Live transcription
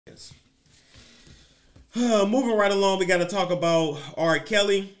Yes. Moving right along, we got to talk about R.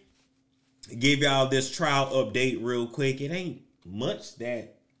 Kelly. Give y'all this trial update real quick. It ain't much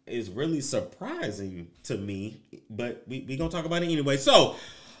that is really surprising to me, but we gonna talk about it anyway. So,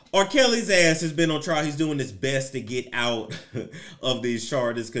 R. Kelly's ass has been on trial. He's doing his best to get out of these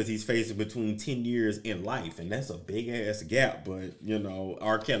charges because he's facing between 10 years and life. And that's a big ass gap. But, you know,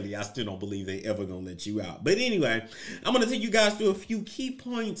 R. Kelly, I still don't believe they ever going to let you out. But anyway, I'm going to take you guys through a few key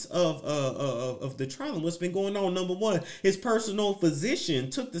points of the trial and what's been going on. Number one, his personal physician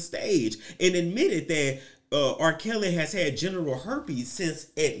took the stage and admitted that R. Kelly has had genital herpes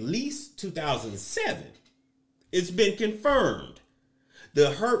since at least 2007. It's been confirmed.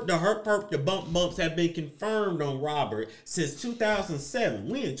 The bumps have been confirmed on Robert since 2007.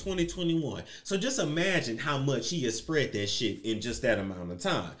 We in 2021. So just imagine how much he has spread that shit in just that amount of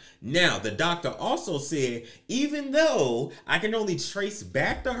time. Now, the doctor also said, even though I can only trace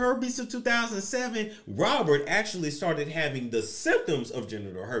back the herpes to 2007, Robert actually started having the symptoms of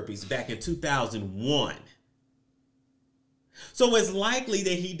genital herpes back in 2001. So it's likely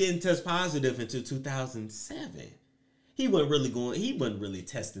that he didn't test positive until 2007. He wasn't really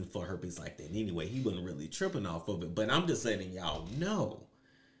testing for herpes like that anyway. He wasn't really tripping off of it. But I'm just letting y'all know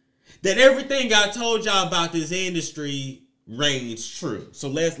that everything I told y'all about this industry reigns true. So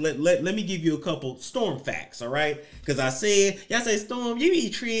let me give you a couple Storm facts, all right? Because I said, y'all say, Storm, you be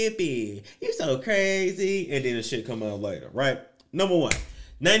tripping. You so crazy. And then the shit come out later, right? Number one,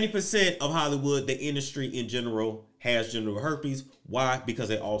 90% of Hollywood, the industry in general, has genital herpes. Why? Because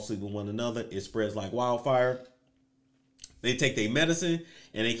they all sleep with one another. It spreads like wildfire. They take their medicine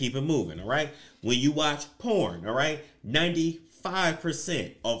and they keep it moving, all right? When you watch porn, all right,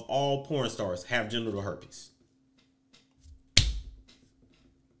 95% of all porn stars have genital herpes.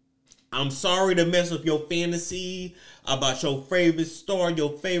 I'm sorry to mess up your fantasy about your favorite star,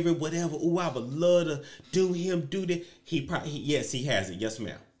 your favorite whatever. Ooh, I would love to do him, do that. Yes, he has it. Yes,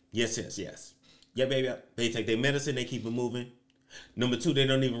 ma'am. Yes. Yeah, baby. They take their medicine, they keep it moving. Number two, they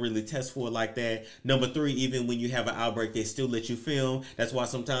don't even really test for it like that. Number three, even when you have an outbreak, they still let you film. That's why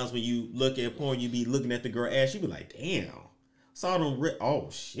sometimes when you look at porn, you be looking at the girl ass, you be like, damn. Saw them oh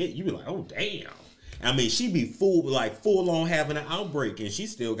shit. You be like, oh damn. I mean, she be full on having an outbreak and she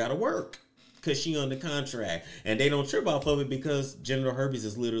still gotta work because she under contract. And they don't trip off of it because genital herpes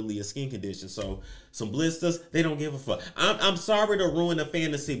is literally a skin condition. So some blisters, they don't give a fuck. I'm sorry to ruin the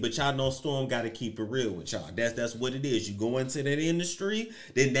fantasy, but y'all know Storm got to keep it real with y'all. That's what it is. You go into that industry,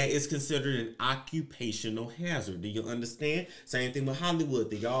 then that is considered an occupational hazard. Do you understand? Same thing with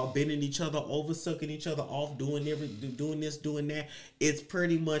Hollywood. They all bending each other over, sucking each other off, doing this, doing that. It's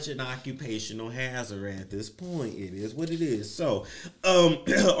pretty much an occupational hazard at this point. It is what it is. So,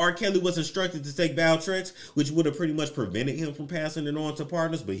 R. Kelly was instructed to take Valtrex, which would have pretty much prevented him from passing it on to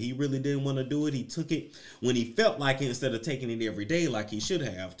partners, but he really didn't want to do it. He took it when he felt like it instead of taking it every day like he should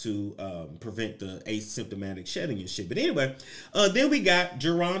have to prevent the asymptomatic shedding and shit. But anyway, then we got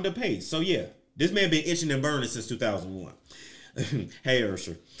Geronda Pace. So yeah, this man been itching and burning since 2001. Hey,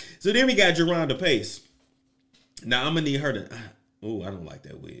 Ursher. So then we got Geronda Pace. Now I'm gonna need her to. Oh, I don't like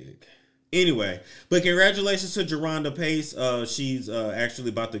that wig. Anyway, but congratulations to Geronda Pace. She's actually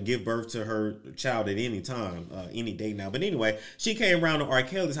about to give birth to her child at any time, any day now. But anyway, she came around to R.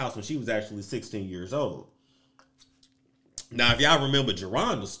 Kelly's house when she was actually 16 years old. Now, if y'all remember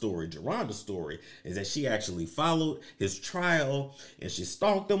Geronda's story is that she actually followed his trial and she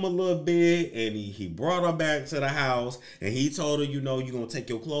stalked him a little bit and he brought her back to the house and he told her, you know, you're going to take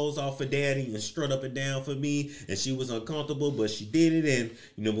your clothes off for daddy and strut up and down for me. And she was uncomfortable, but she did it. And,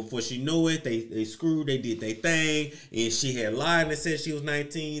 you know, before she knew it, they screwed, they did their thing. And she had lied and said she was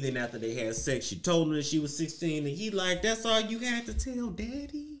 19. Then after they had sex, she told him that she was 16. And he like, that's all you had to tell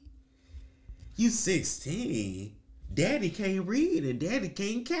daddy? You 16? Daddy can't read and daddy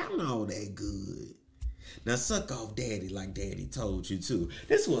can't count all that good. Now suck off daddy like daddy told you to.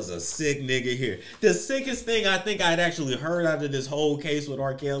 This was a sick nigga here. The sickest thing I think I'd actually heard out of this whole case with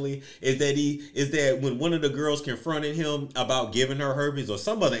R. Kelly is that when one of the girls confronted him about giving her herpes or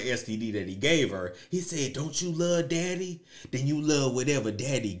some other STD that he gave her, he said, don't you love daddy? Then you love whatever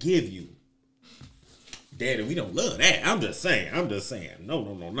daddy give you. Daddy, we don't love that. I'm just saying.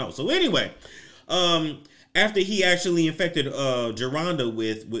 No. So anyway, after he actually infected Geronda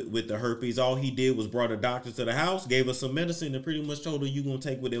with the herpes, all he did was brought a doctor to the house, gave her some medicine, and pretty much told her, you're going to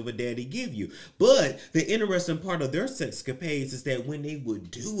take whatever daddy give you. But the interesting part of their sexcapades is that when they would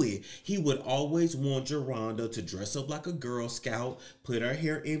do it, he would always want Geronda to dress up like a Girl Scout, put her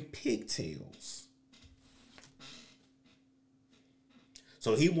hair in pigtails.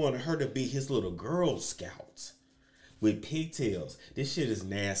 So he wanted her to be his little Girl Scout. with pigtails. This shit is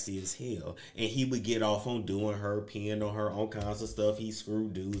nasty as hell. And he would get off on doing her, peeing on her, all kinds of stuff. He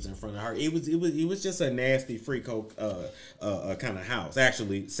screwed dudes in front of her. It was just a nasty freako kind of house.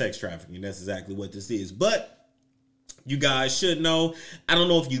 Actually, sex trafficking. That's exactly what this is. But you guys should know. I don't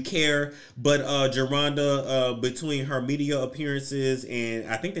know if you care, but Geronda, between her media appearances and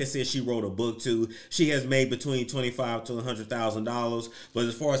I think they said she wrote a book too, she has made between $25,000 to $100,000. But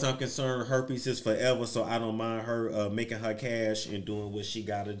as far as I'm concerned, herpes is forever, so I don't mind her making her cash and doing what she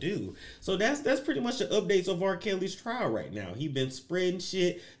got to do. So that's pretty much the updates of R. Kelly's trial right now. He been spreading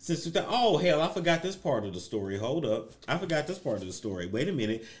shit since. Oh hell, I forgot this part of the story. Hold up, I forgot this part of the story. Wait a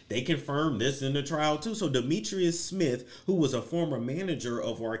minute, they confirmed this in the trial too. So Demetrius Smith, who was a former manager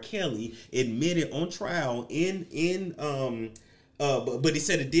of R. Kelly, admitted on trial but he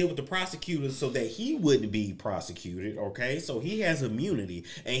said to deal with the prosecutors so that he wouldn't be prosecuted. Okay, so he has immunity,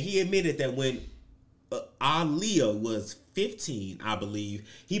 and he admitted that when Aaliyah was 15, I believe,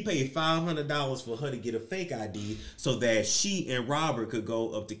 he paid $500 for her to get a fake ID so that she and Robert could go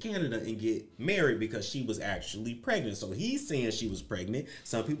up to Canada and get married because she was actually pregnant. So he's saying she was pregnant.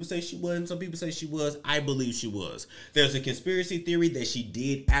 Some people say she wasn't. Some people say she was. I believe she was. There's a conspiracy theory that she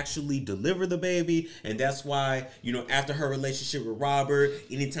did actually deliver the baby, and that's why, you know, after her relationship with Robert,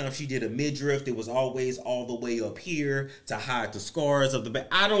 anytime she did a midriff, it was always all the way up here to hide the scars of the baby.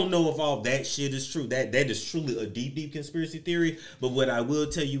 I don't know if all that shit is true. That is truly a deep conspiracy theory, but what I will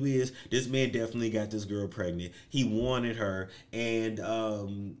tell you is this man definitely got this girl pregnant. He wanted her,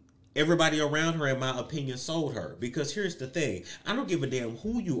 and everybody around her, in my opinion, sold her. Because here's the thing, I don't give a damn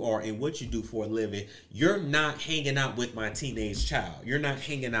who you are and what you do for a living. You're not hanging out with my teenage child. You're not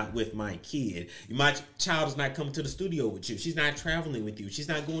hanging out with my kid. My child is not coming to the studio with you. She's not traveling with you. She's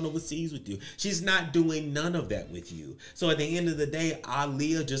not going overseas with you. She's not doing none of that with you. So at the end of the day,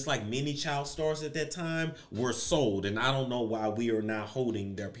 Aaliyah, just like many child stars at that time, were sold. And I don't know why we are not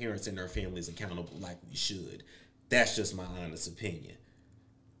holding their parents and their families accountable like we should. That's just my honest opinion.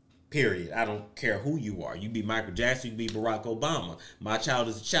 Period. I don't care who you are. You be Michael Jackson, you be Barack Obama. My child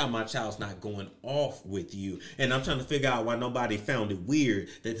is a child. My child's not going off with you. And I'm trying to figure out why nobody found it weird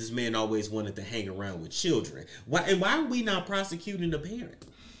that this man always wanted to hang around with children. Why are we not prosecuting the parent?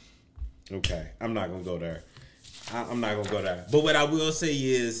 Okay, I'm not going to go there. I'm not going to go there. But what I will say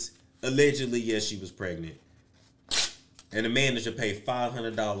is, allegedly, yes, she was pregnant. And the manager paid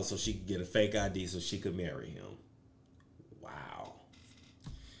 $500 so she could get a fake ID so she could marry him. Wow.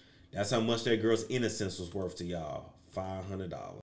 That's how much that girl's innocence was worth to y'all. $500.